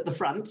shops at the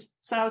front.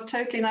 So I was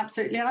totally and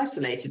absolutely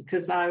isolated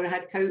because I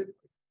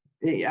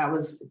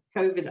was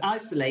COVID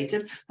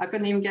isolated. I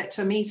couldn't even get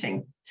to a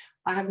meeting.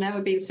 I have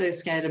never been so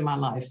scared in my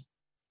life.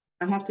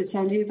 I have to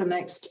tell you, the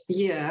next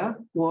year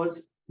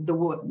was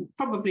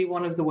probably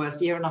one of the worst.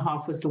 Year and a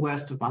half was the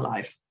worst of my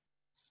life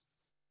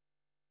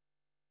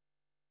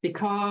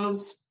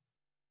because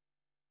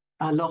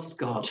I lost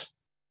God.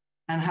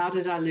 And how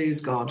did I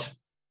lose God?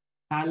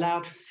 I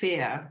allowed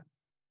fear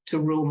to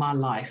rule my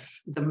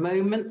life. The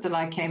moment that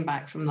I came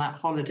back from that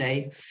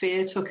holiday,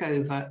 fear took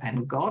over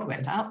and God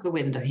went out the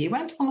window. He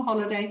went on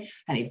holiday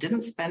and he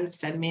didn't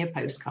send me a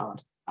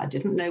postcard. I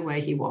didn't know where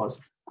he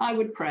was. I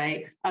would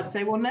pray. I'd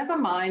say, well, never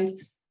mind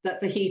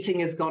that the heating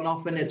has gone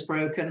off and it's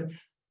broken.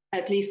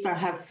 At least I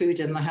have food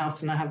in the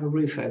house and I have a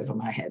roof over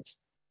my head.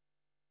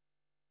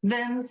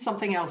 Then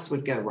something else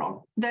would go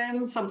wrong.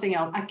 Then something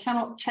else. I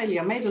cannot tell you.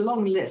 I made a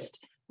long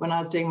list when I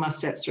was doing my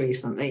steps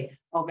recently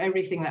of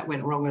everything that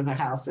went wrong with the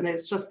house. And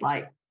it's just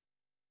like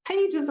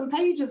pages and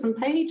pages and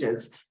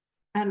pages.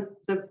 And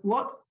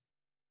for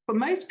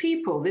most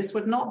people, this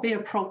would not be a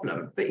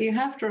problem. But you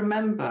have to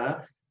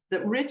remember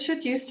that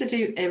Richard used to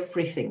do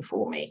everything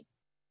for me.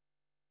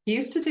 He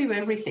used to do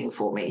everything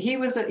for me. He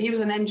was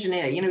an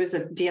engineer, he was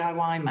a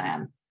DIY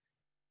man.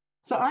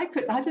 So I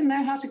didn't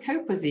know how to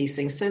cope with these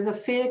things. So the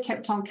fear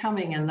kept on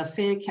coming and the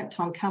fear kept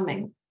on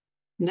coming.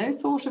 No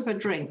thought of a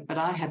drink, but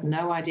I had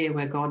no idea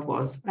where God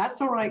was. That's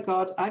all right,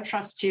 God. I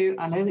trust you.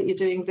 I know that you're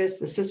doing this.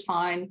 This is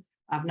fine.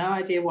 I have no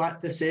idea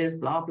what this is,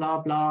 blah, blah,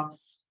 blah.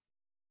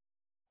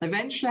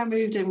 Eventually, I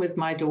moved in with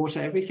my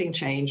daughter. Everything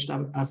changed.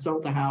 I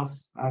sold the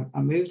house. I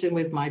moved in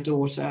with my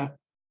daughter.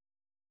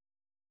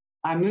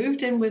 I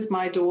moved in with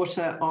my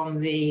daughter on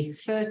the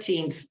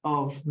 13th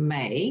of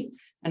May.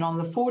 And on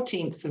the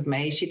 14th of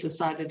May, she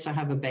decided to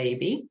have a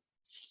baby.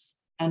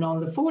 And on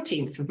the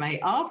 14th of May,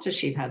 after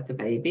she'd had the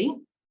baby,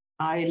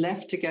 I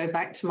left to go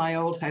back to my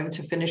old home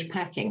to finish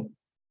packing.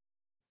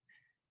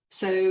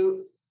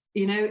 So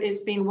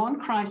it's been one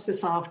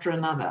crisis after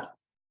another.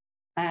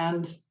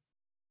 And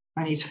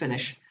I need to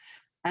finish.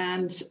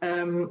 And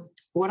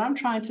what I'm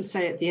trying to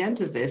say at the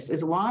end of this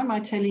is, why am I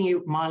telling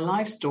you my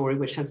life story,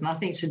 which has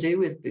nothing to do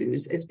with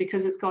booze, is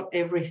because it's got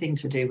everything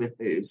to do with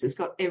booze. It's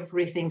got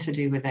everything to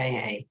do with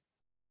AA.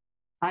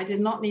 I did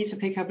not need to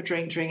pick up a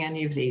drink during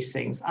any of these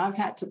things. I've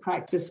had to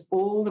practice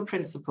all the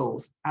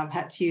principles. I've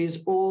had to use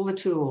all the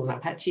tools.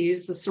 I've had to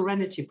use the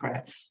serenity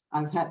prayer.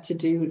 I've had to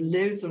do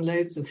loads and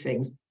loads of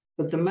things.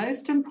 But the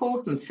most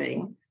important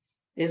thing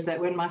is that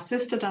when my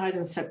sister died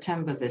in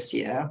September this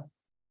year,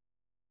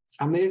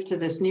 I moved to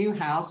this new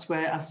house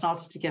where I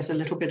started to get a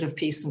little bit of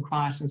peace and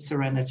quiet and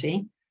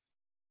serenity.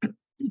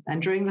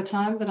 And during the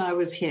time that I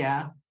was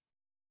here, I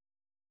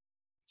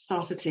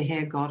started to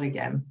hear God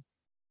again,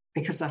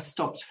 because I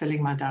stopped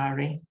filling my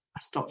diary. I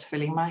stopped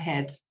filling my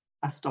head.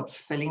 I stopped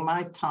filling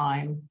my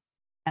time,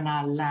 and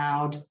I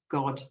allowed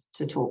God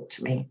to talk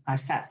to me. I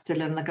sat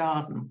still in the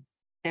garden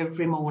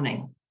every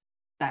morning.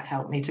 That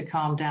helped me to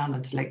calm down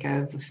and to let go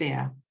of the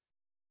fear.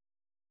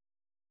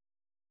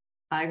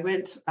 I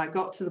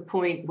got to the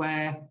point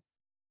where,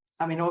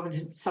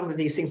 obviously, some of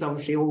these things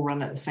obviously all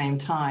run at the same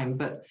time,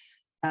 but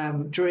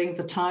during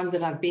the time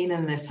that I've been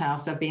in this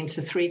house, I've been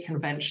to 3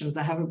 conventions.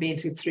 I haven't been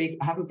to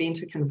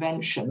a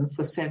convention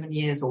for 7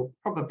 years, or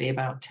probably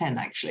about 10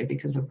 actually,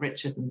 because of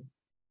Richard and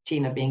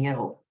Tina being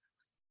ill.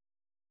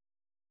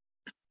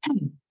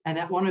 And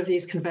at one of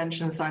these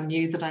conventions, I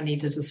knew that I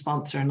needed a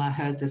sponsor, and I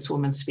heard this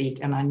woman speak,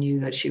 and I knew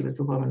that she was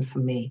the woman for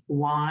me.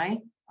 Why?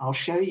 I'll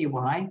show you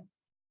why.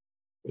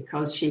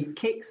 Because she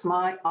kicks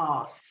my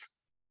ass.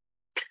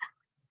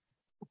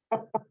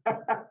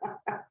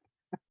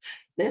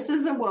 This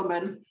is a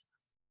woman,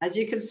 as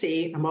you can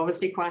see, I'm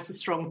obviously quite a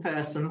strong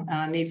person, and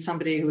I need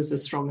somebody who is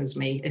as strong as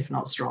me, if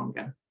not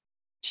stronger.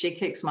 She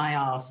kicks my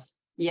ass.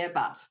 Yeah,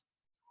 but.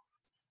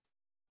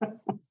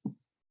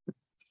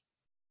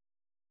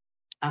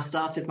 I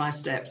started my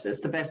steps. It's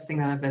the best thing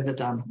that I've ever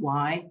done.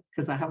 Why?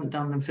 Because I haven't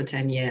done them for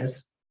 10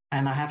 years.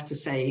 And I have to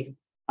say,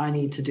 I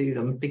need to do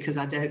them because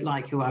I don't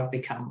like who I've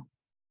become.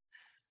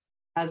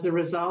 As a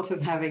result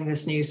of having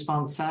this new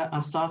sponsor, I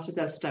started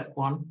at step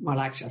 1. Well,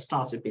 actually, I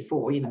started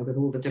before, with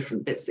all the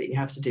different bits that you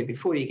have to do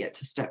before you get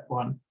to step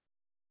 1.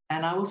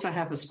 And I also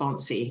have a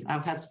sponsee.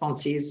 I've had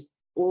sponsees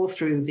all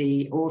through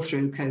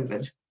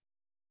COVID.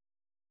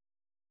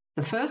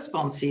 The first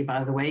sponsee,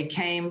 by the way,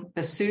 came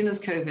as soon as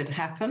COVID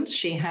happened.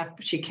 She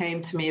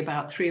came to me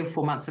about 3 or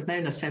 4 months. I've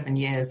known her 7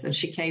 years, and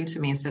she came to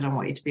me and said, "I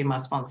want you to be my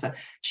sponsor."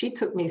 She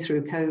took me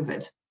through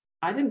COVID.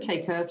 I didn't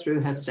take her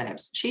through her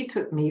steps. She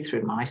took me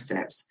through my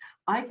steps.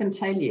 I can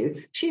tell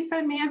you, she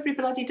phoned me every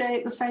bloody day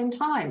at the same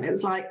time. It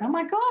was like, oh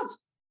my God,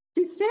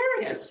 she's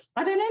serious.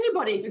 I don't know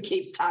anybody who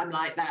keeps time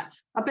like that.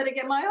 I better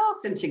get my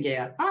arse into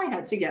gear. I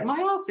had to get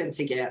my arse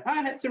into gear.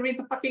 I had to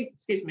read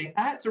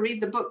I had to read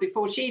the book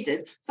before she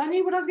did, so I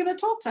knew what I was going to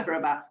talk to her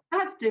about. I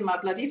had to do my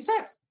bloody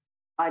steps.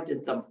 I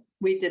did them.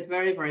 We did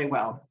very, very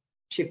well.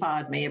 She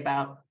fired me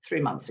about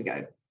 3 months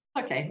ago.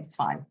 Okay, it's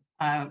fine.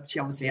 She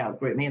obviously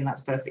outgrew me, and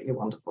that's perfectly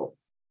wonderful.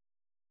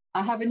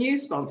 I have a new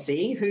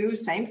sponsee who,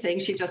 same thing,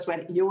 she just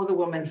went, "You're the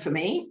woman for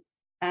me."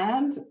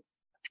 And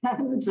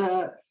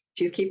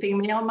she's keeping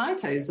me on my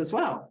toes as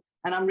well.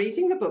 And I'm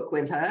reading the book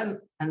with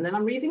her, and then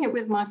I'm reading it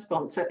with my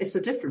sponsor. It's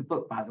a different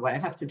book, by the way, I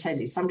have to tell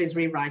you. Somebody's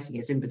rewriting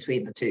it in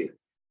between the two.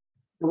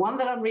 The one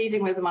that I'm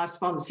reading with my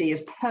sponsee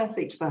is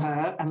perfect for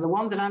her, and the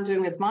one that I'm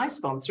doing with my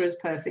sponsor is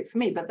perfect for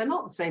me, but they're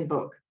not the same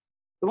book.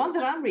 The one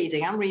that I'm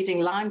reading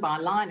line by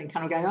line and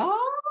kind of going,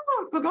 "Oh,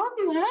 I've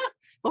forgotten that.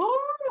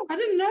 Oh, I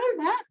didn't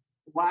know that.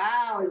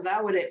 Wow, is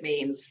that what it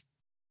means?"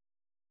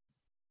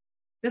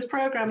 This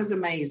program is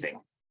amazing.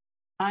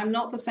 I'm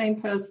not the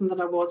same person that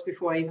I was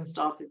before I even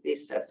started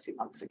these steps 2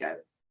 months ago.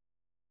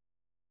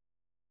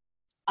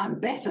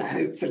 I'm better,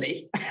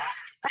 hopefully.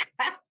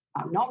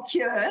 I'm not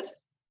cured.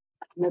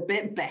 I'm a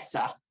bit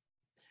better.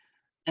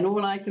 And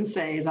all I can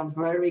say is I'm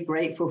very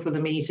grateful for the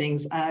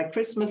meetings.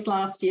 Christmas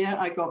last year,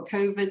 I got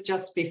COVID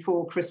just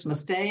before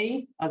Christmas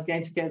Day. I was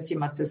going to go see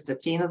my sister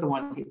Tina, the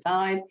one who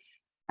died.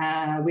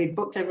 We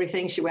booked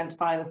everything. She went to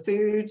buy the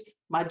food.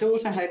 My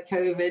daughter had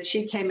COVID.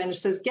 She came in and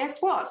says,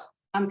 "Guess what?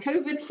 I'm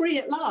COVID-free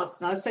at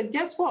last." And I said,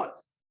 "Guess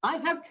what? I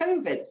have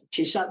COVID."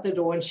 She shut the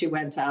door and she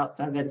went out.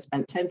 So I then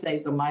spent 10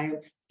 days on my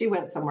own. She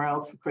went somewhere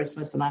else for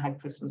Christmas, and I had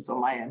Christmas on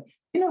my own.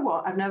 You know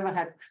what? I've never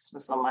had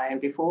Christmas on my own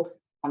before.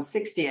 I'm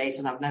 68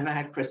 and I've never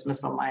had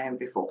Christmas on my own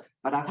before.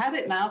 But I've had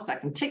it now, so I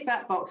can tick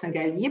that box and go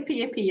yippee,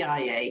 yippee,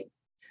 yay.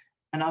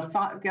 And I'll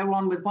go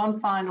on with one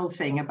final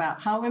thing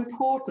about how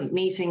important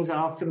meetings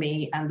are for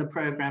me and the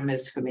program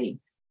is for me.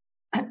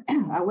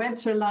 I went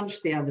to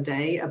lunch the other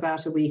day,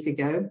 about a week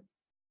ago,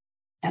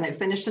 and it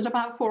finished at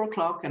about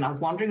 4:00, and I was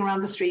wandering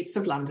around the streets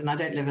of London. I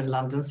don't live in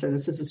London, so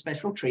this is a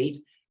special treat.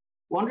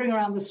 Wandering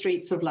around the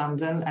streets of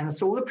London and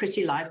saw the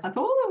pretty lights. I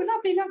thought, "Oh,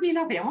 lovely, lovely,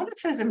 lovely. I wonder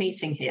if there's a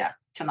meeting here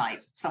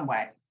tonight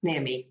somewhere near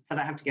me, so I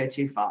don't have to go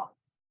too far."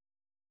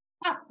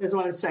 There's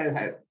one in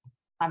Soho.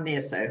 I'm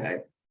near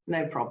Soho.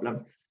 No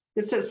problem.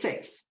 It's at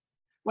 6.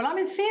 Well, I'm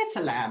in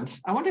theatre land.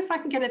 I wonder if I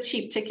can get a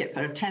cheap ticket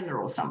for a tenner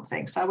or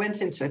something. So I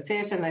went into a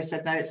theatre and they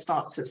said, no, it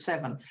starts at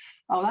 7.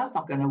 Oh, that's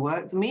not going to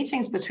work. The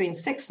meeting's between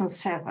 6 and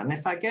 7.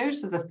 If I go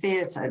to the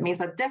theatre, it means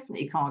I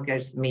definitely can't go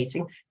to the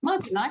meeting. It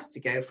might be nice to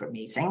go for a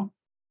meeting.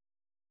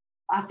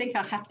 I think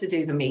I have to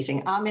do the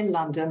meeting. I'm in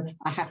London.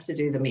 I have to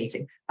do the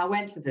meeting. I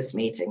went to this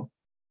meeting.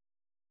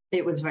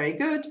 It was very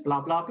good,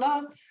 blah, blah,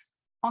 blah.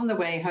 On the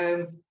way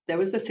home, there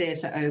was a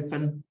theatre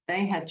open.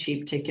 They had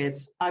cheap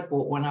tickets. I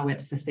bought one. I went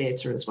to the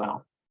theatre as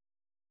well.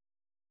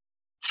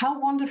 How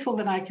wonderful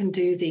that I can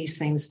do these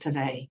things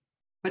today,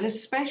 but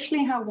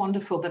especially how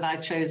wonderful that I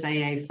chose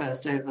AA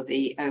first over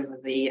the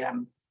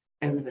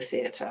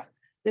theatre.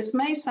 This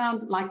may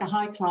sound like a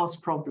high-class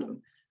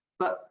problem,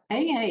 but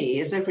AA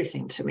is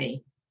everything to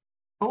me.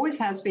 Always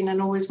has been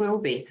and always will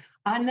be.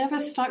 I never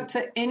stuck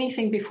to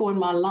anything before in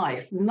my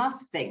life,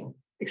 nothing,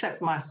 except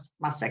for my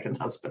second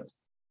husband.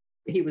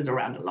 He was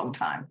around a long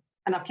time.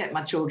 And I've kept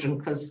my children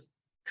because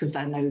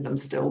I know them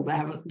still. They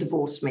haven't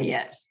divorced me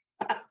yet.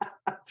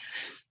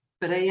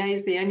 But AA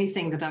is the only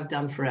thing that I've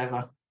done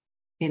forever.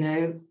 You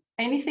know,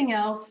 anything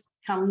else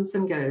comes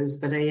and goes,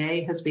 but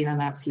AA has been an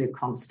absolute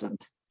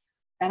constant.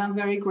 And I'm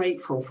very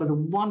grateful for the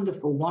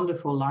wonderful,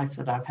 wonderful life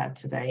that I've had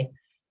today.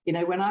 You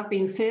know, when I've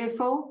been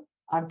fearful,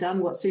 I've done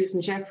what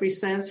Susan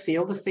Jeffries says,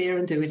 feel the fear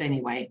and do it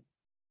anyway.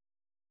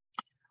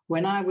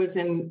 When I was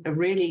in a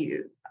really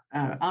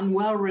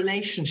unwell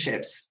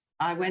relationships,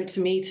 I went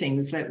to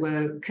meetings that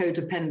were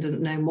codependent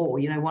no more.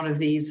 You know, one of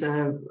these,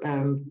 I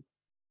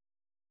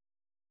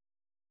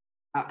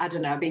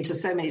don't know, I've been to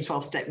so many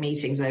 12-step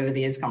meetings over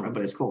the years, can't remember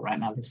what it's called right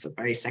now, this is a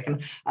very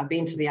second. I've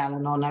been to the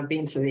al-anon, I've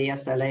been to the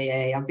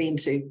SLAA, I've been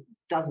to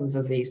dozens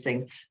of these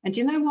things. And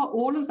you know what?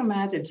 All of them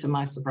added to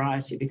my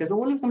sobriety because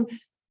all of them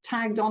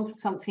tagged onto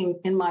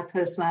something in my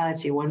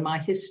personality or in my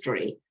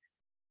history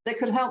that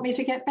could help me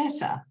to get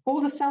better.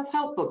 All the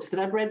self-help books that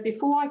I'd read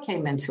before I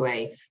came into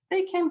AA,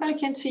 they came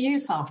back into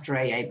use after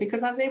AA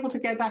because I was able to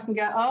go back and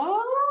go,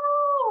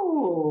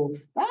 oh,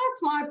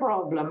 that's my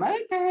problem,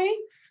 okay.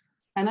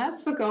 And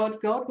as for God,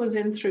 God was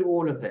in through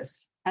all of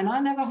this. And I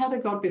never had a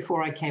God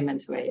before I came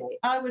into AA.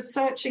 I was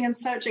searching and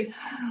searching.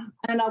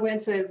 And I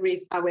went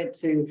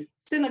to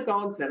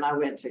synagogues and I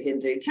went to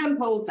Hindu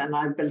temples and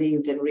I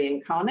believed in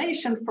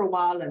reincarnation for a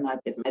while and I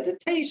did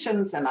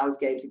meditations and I was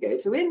going to go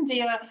to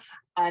India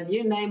and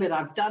you name it,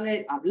 I've done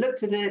it, I've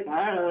looked at it.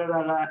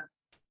 Do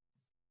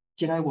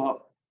you know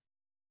what?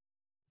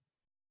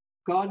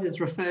 God is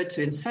referred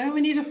to in so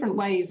many different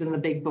ways in the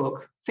big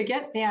book.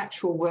 Forget the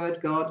actual word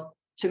God.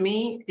 To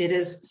me, it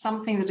is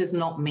something that is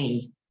not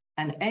me.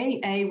 And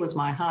AA was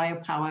my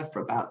higher power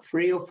for about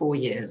 3 or 4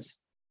 years.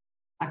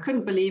 I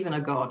couldn't believe in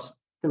a God,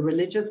 the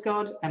religious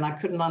God, and I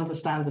couldn't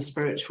understand the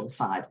spiritual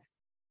side.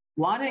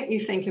 Why don't you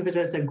think of it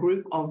as a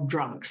group of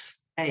drunks,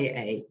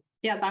 AA?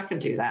 Yeah, I can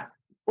do that.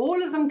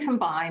 All of them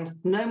combined,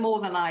 no more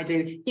than I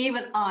do.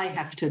 Even I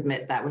have to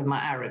admit that with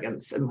my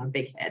arrogance and my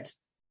big head.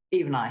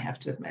 Even I have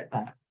to admit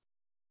that.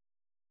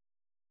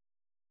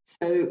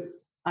 So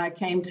I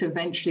came to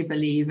eventually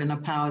believe in a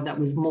power that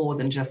was more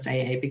than just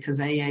AA because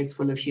AA is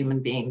full of human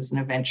beings and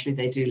eventually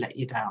they do let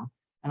you down.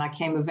 And I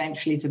came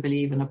eventually to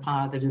believe in a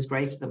power that is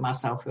greater than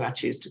myself, who I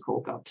choose to call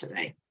God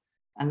today.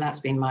 And that's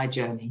been my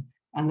journey.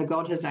 And the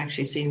God has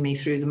actually seen me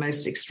through the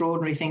most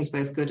extraordinary things,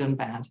 both good and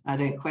bad. I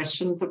don't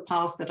question the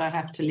path that I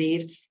have to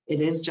lead.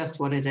 It is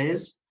just what it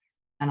is.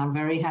 And I'm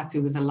very happy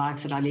with the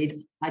life that I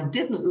lead. I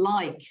didn't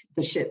like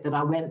the shit that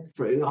I went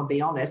through, I'll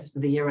be honest, for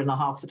the 1.5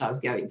 years that I was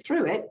going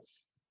through it.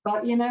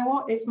 But you know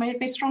what? It's made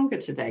me stronger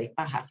today,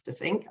 I have to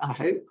think, I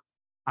hope.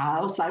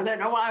 Also, I don't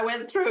know why I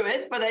went through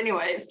it, but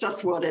anyway, it's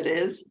just what it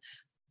is.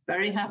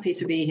 Very happy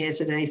to be here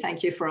today.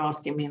 Thank you for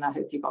asking me, and I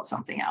hope you got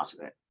something out of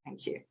it.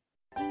 Thank you.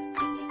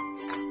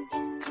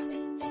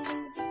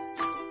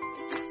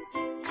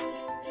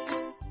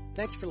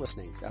 Thanks for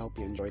listening. I hope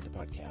you enjoyed the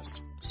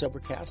podcast.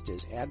 Sobercast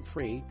is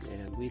ad-free,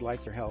 and we'd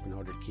like your help in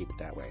order to keep it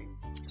that way.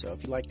 So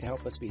if you'd like to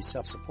help us be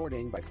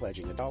self-supporting by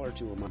pledging $1 or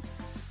 $2 a month,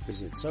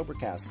 visit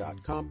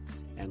Sobercast.com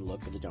and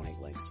look for the donate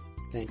links.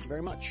 Thank you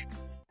very much.